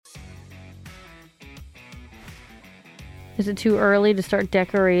Is it too early to start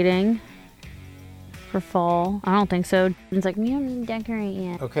decorating for fall? I don't think so. It's like, we haven't decorate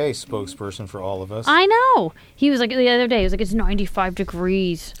yet. Okay, spokesperson for all of us. I know. He was like, the other day, he was like, it's 95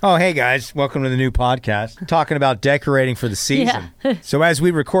 degrees. Oh, hey guys. Welcome to the new podcast. Talking about decorating for the season. Yeah. So as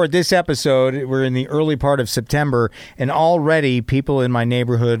we record this episode, we're in the early part of September, and already people in my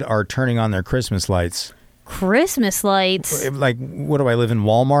neighborhood are turning on their Christmas lights. Christmas lights? Like, what do I live in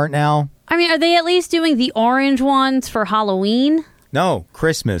Walmart now? I mean, are they at least doing the orange ones for Halloween? No,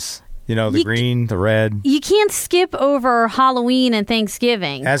 Christmas. You know, the green, the red. You can't skip over Halloween and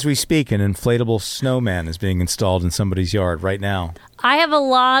Thanksgiving. As we speak, an inflatable snowman is being installed in somebody's yard right now. I have a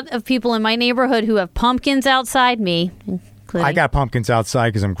lot of people in my neighborhood who have pumpkins outside, me including. I got pumpkins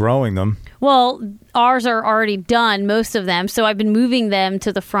outside because I'm growing them. Well, ours are already done, most of them, so I've been moving them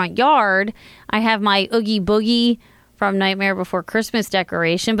to the front yard. I have my Oogie Boogie from Nightmare Before Christmas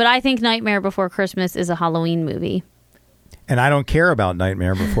decoration, but I think Nightmare Before Christmas is a Halloween movie. And I don't care about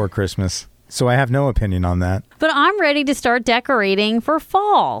Nightmare Before Christmas, so I have no opinion on that. But I'm ready to start decorating for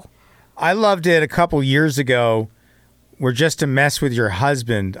fall. I loved it a couple years ago where, just to mess with your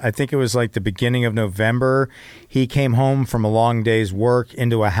husband, I think it was like the beginning of November, he came home from a long day's work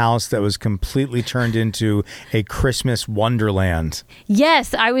into a house that was completely turned into a Christmas wonderland.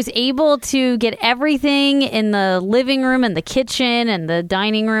 Yes, I was able to get everything in the living room and the kitchen and the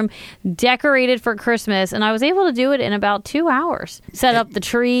dining room decorated for Christmas, and I was able to do it in about 2 hours. Set up the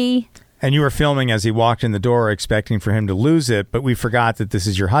tree. And you were filming as he walked in the door, expecting for him to lose it, but we forgot that this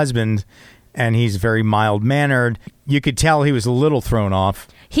is your husband, and he's very mild-mannered. You could tell he was a little thrown off.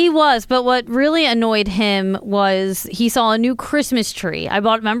 He was, but what really annoyed him was he saw a new Christmas tree. I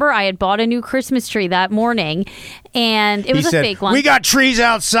had bought a new Christmas tree that morning, and it was a fake one. "We got trees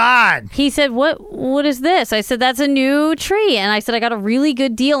outside." He said, what is this? I said, that's a new tree. And I said, I got a really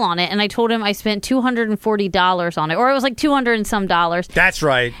good deal on it. And I told him I spent $240 on it, or it was like $200 and some dollars. That's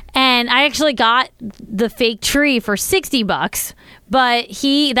right. And I actually got the fake tree for $60, but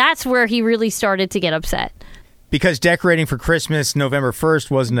that's where he really started to get upset. Because decorating for Christmas November 1st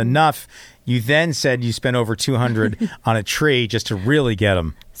wasn't enough, you then said you spent over $200 on a tree just to really get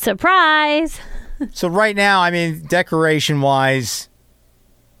them. Surprise! So right now, I mean, decoration-wise,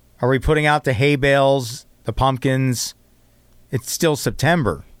 are we putting out the hay bales, the pumpkins? It's still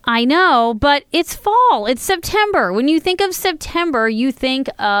September. I know, but it's fall. It's September. When you think of September, you think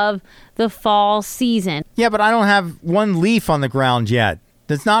of the fall season. Yeah, but I don't have one leaf on the ground yet.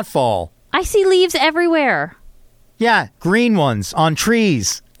 That's not fall. I see leaves everywhere. Yeah, green ones on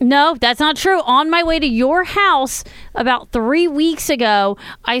trees. No, that's not true. On my way to your house about 3 weeks ago,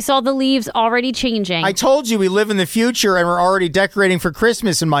 I saw the leaves already changing. I told you we live in the future and we're already decorating for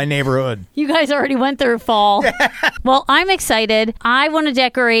Christmas in my neighborhood. You guys already went through fall. Well, I'm excited. I want to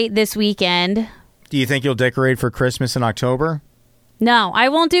decorate this weekend. Do you think you'll decorate for Christmas in October? No, I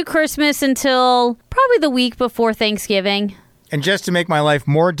won't do Christmas until probably the week before Thanksgiving. And just to make my life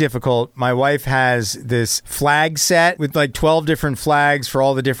more difficult, my wife has this flag set with like 12 different flags for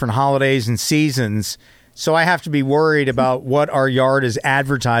all the different holidays and seasons. So I have to be worried about what our yard is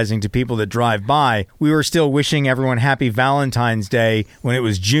advertising to people that drive by. We were still wishing everyone happy Valentine's Day when it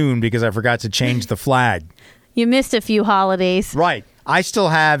was June because I forgot to change the flag. You missed a few holidays. Right. I still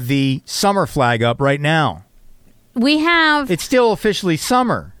have the summer flag up right now. It's still officially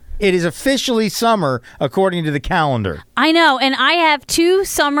summer. It is officially summer, according to the calendar. I know, and I have 2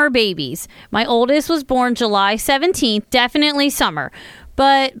 summer babies. My oldest was born July 17th, definitely summer.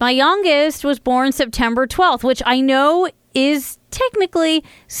 But my youngest was born September 12th, which I know is technically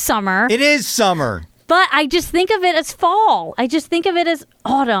summer. It is summer. But I just think of it as fall. I just think of it as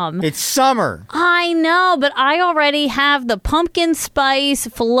autumn. It's summer. I know, but I already have the pumpkin spice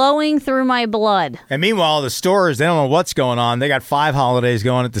flowing through my blood. And meanwhile, the stores, they don't know what's going on. They got 5 holidays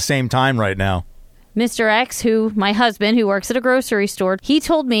going at the same time right now. Mr. X, my husband, who works at a grocery store, he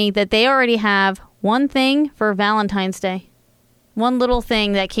told me that they already have one thing for Valentine's Day. One little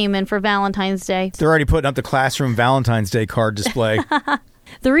thing that came in for Valentine's Day. They're already putting up the classroom Valentine's Day card display.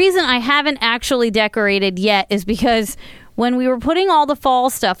 The reason I haven't actually decorated yet is because when we were putting all the fall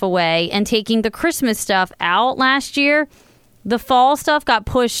stuff away and taking the Christmas stuff out last year, the fall stuff got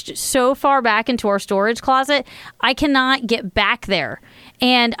pushed so far back into our storage closet, I cannot get back there.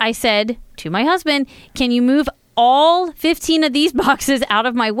 And I said to my husband, can you move all 15 of these boxes out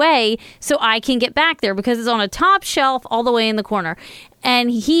of my way so I can get back there because it's on a top shelf all the way in the corner.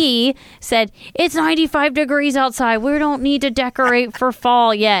 And he said, it's 95 degrees outside. We don't need to decorate for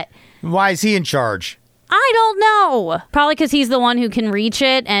fall yet. Why is he in charge? I don't know. Probably because he's the one who can reach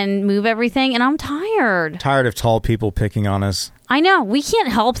it and move everything. And I'm tired. Tired of tall people picking on us. I know. We can't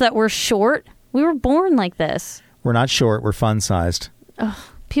help that we're short. We were born like this. We're not short. We're fun-sized.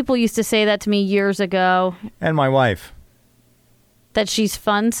 People used to say that to me years ago, And my wife, that she's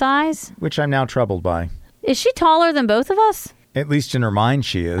fun size. which I'm now troubled by. Is she taller than both of us? At least in her mind,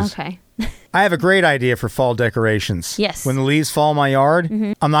 she is. Okay. I have a great idea for fall decorations. Yes. When the leaves fall in my yard,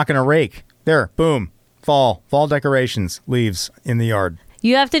 I'm not going to rake. There, boom, fall decorations, leaves in the yard.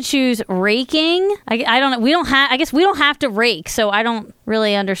 You have to choose raking. I don't know. We don't have. I guess we don't have to rake, so I don't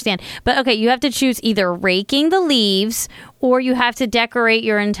really understand. But okay, you have to choose either raking the leaves or you have to decorate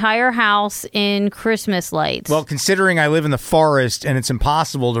your entire house in Christmas lights. Well, considering I live in the forest and it's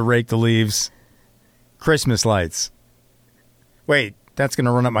impossible to rake the leaves, Christmas lights. Wait, that's going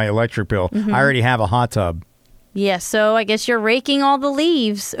to run up my electric bill. I already have a hot tub. yeah. So I guess you're raking all the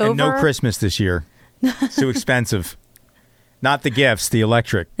leaves over. And no Christmas this year. It's too expensive. Not the gifts, the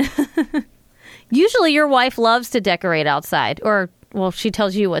electric. Usually, your wife loves to decorate outside, or well, she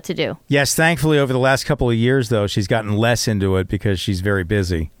tells you what to do. Yes, thankfully, over the last couple of years, though, she's gotten less into it because she's very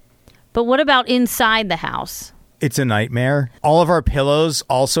busy. But what about inside the house? It's a nightmare. All of our pillows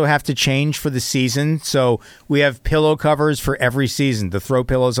also have to change for the season. So we have pillow covers for every season. The throw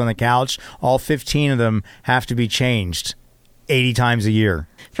pillows on the couch, all 15 of them have to be changed 80 times a year.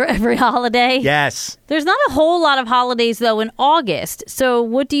 For every holiday? Yes. There's not a whole lot of holidays, though, in August. So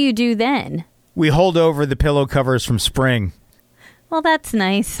what do you do then? We hold over the pillow covers from spring. Well, that's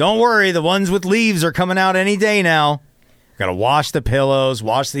nice. Don't worry, the ones with leaves are coming out any day now. Got to wash the pillows,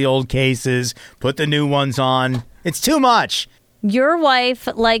 wash the old cases, put the new ones on. It's too much. Your wife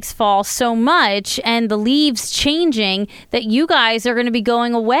likes fall so much and the leaves changing that you guys are going to be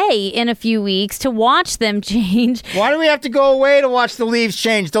going away in a few weeks to watch them change. Why do we have to go away to watch the leaves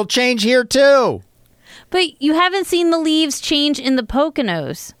change? They'll change here too. But you haven't seen the leaves change in the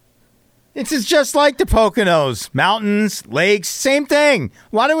Poconos. It's just like the Poconos. Mountains, lakes, same thing.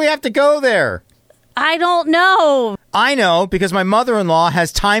 Why do we have to go there? I don't know. I know, because my mother-in-law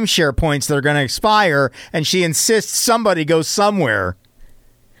has timeshare points that are going to expire, and she insists somebody go somewhere.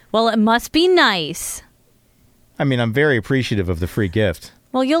 Well, it must be nice. I mean, I'm very appreciative of the free gift.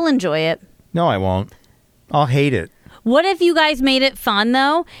 Well, you'll enjoy it. No, I won't. I'll hate it. What if you guys made it fun,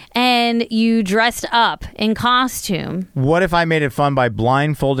 though, and you dressed up in costume? What if I made it fun by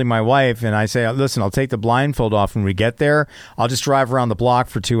blindfolding my wife, and I say, listen, I'll take the blindfold off when we get there. I'll just drive around the block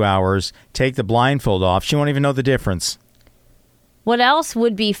for 2 hours, take the blindfold off. She won't even know the difference. What else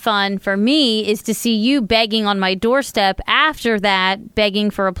would be fun for me is to see you begging on my doorstep after that, begging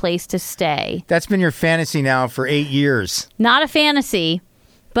for a place to stay. That's been your fantasy now for 8 years. Not a fantasy,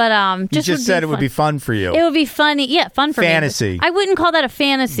 but You just said it would be fun for you. It would be funny. Yeah, fun for Fantasy. me. I wouldn't call that a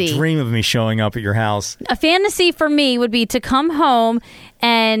fantasy. Dream of me showing up at your house. A fantasy for me would be to come home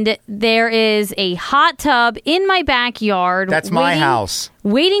and there is a hot tub in my backyard. That's my house.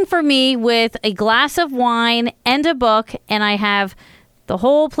 Waiting for me with a glass of wine and a book, and I have the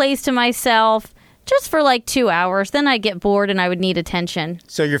whole place to myself just for like 2 hours. Then I'd get bored and I would need attention.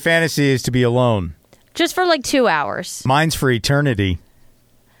 So your fantasy is to be alone. Just for like 2 hours. Mine's for eternity.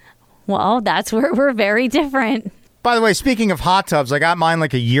 Well, that's where we're very different. By the way, speaking of hot tubs, I got mine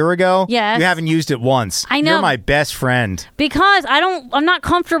like a year ago. Yes. You haven't used it once. I know. You're my best friend. Because I'm not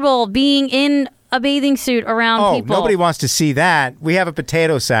comfortable being in a bathing suit around people. Nobody wants to see that. We have a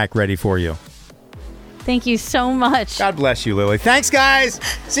potato sack ready for you. Thank you so much. God bless you, Lily. Thanks, guys.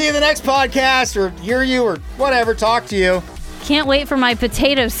 See you in the next podcast, or hear you, or whatever. Talk to you. Can't wait for my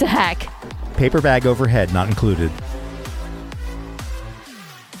potato sack. Paper bag overhead not included.